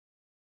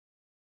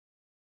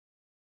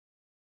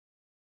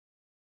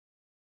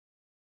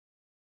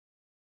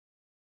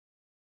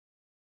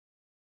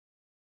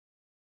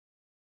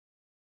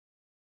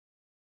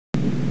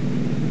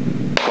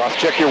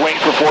Cross-check your wing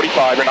for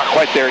 45. You're not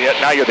quite there yet.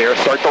 Now you're there.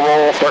 Start the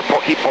roll.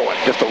 Keep pulling.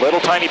 Just a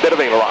little tiny bit of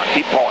aileron.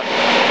 Keep pulling.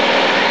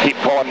 Keep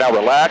pulling. Now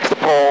relax the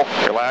pull.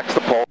 Relax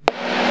the pull.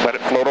 Let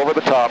it float over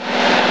the top.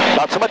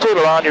 Not so much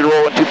aileron. You're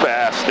rolling too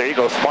fast. There you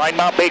go. Find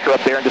Mount Baker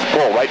up there and just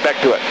pull right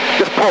back to it.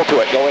 Just pull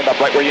to it. You'll end up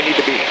right where you need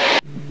to be.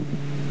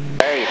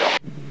 There you go.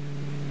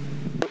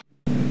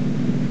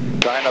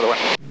 Try another one.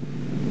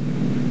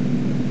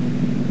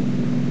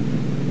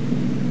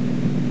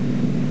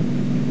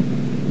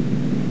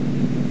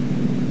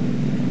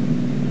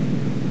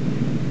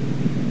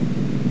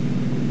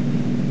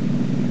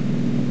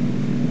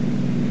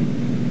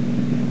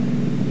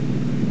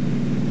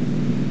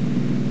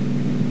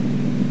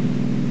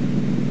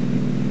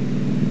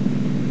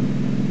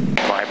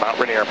 Mount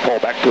Rainier, pull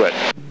back to it.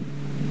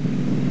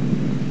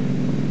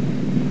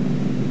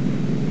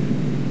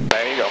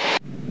 There you go.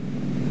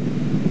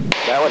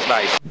 That was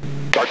nice.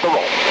 Start the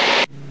roll.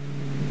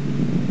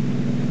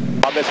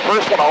 On this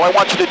first one, all I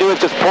want you to do is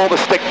just pull the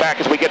stick back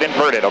as we get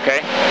inverted,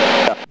 okay?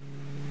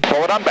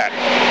 Pull it on back.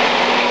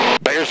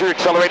 There's your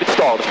accelerated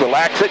stall. Just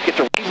relax it, get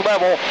your wings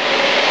level.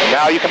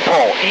 Now you can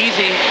pull.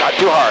 Easy, not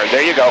too hard.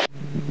 There you go.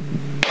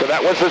 So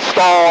that was the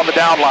stall on the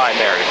down line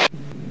there.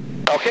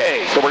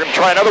 Okay, so we're going to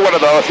try another one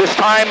of those. This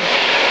time,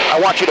 I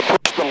want you to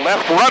push the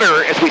left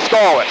rudder as we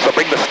stall it. So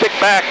bring the stick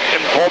back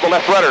and hold the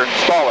left rudder and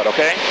stall it,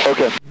 okay?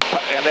 Okay.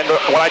 And then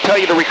when I tell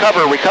you to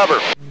recover, recover.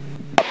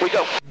 Up we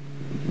go.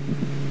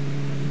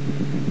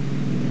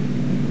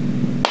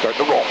 Start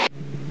the roll.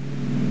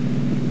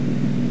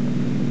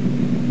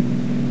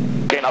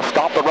 Okay, now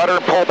stop the rudder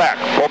and pull back.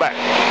 Pull back.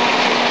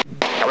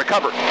 Now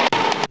recover.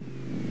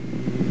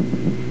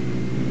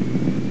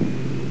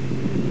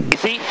 You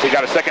see? So you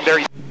got a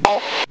secondary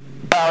stall.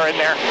 Power in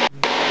there.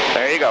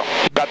 There you go.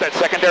 Got that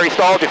secondary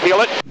stall. Do you feel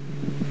it?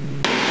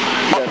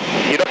 Yes.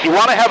 You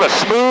want to have a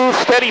smooth,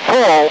 steady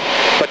pull,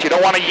 but you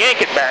don't want to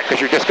yank it back because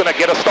you're just going to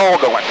get a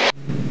stall going.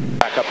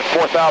 Back up at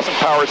 4,000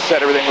 power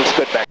set. Everything looks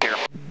good back here.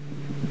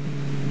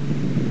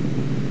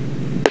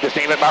 Just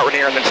aim at Mount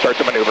Rainier and then start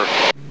the maneuver.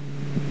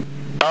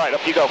 All right,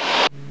 up you go.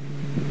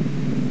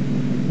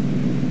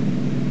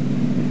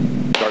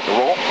 Start the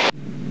roll.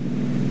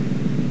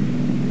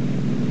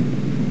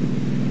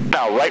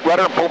 Now right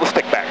rudder and pull the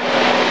stick back.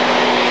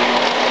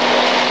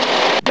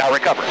 Now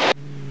recover.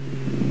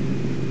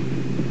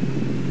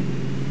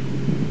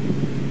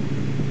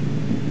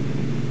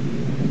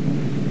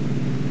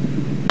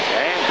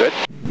 Okay, good.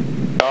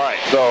 All right,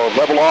 so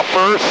level off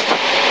first.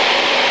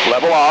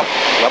 Level off,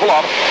 level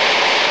off.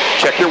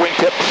 Check your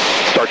wingtips.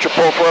 Start your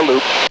pull for a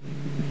loop.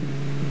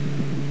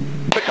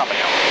 Quit coming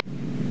out.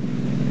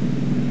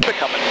 Quit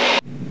coming.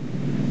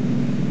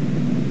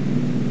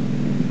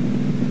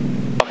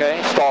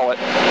 Okay, stall it.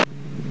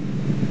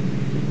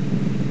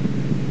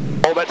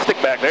 Hold that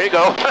stick back. There you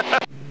go.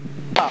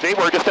 See,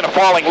 we're just in a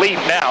falling leaf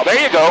now.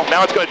 There you go.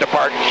 Now it's going to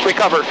depart.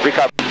 Recover,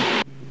 recover.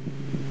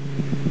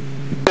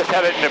 Just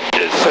had it in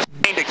a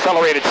sustained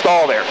accelerated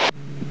stall there.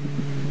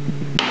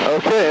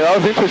 Okay, that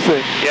was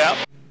interesting. Yeah.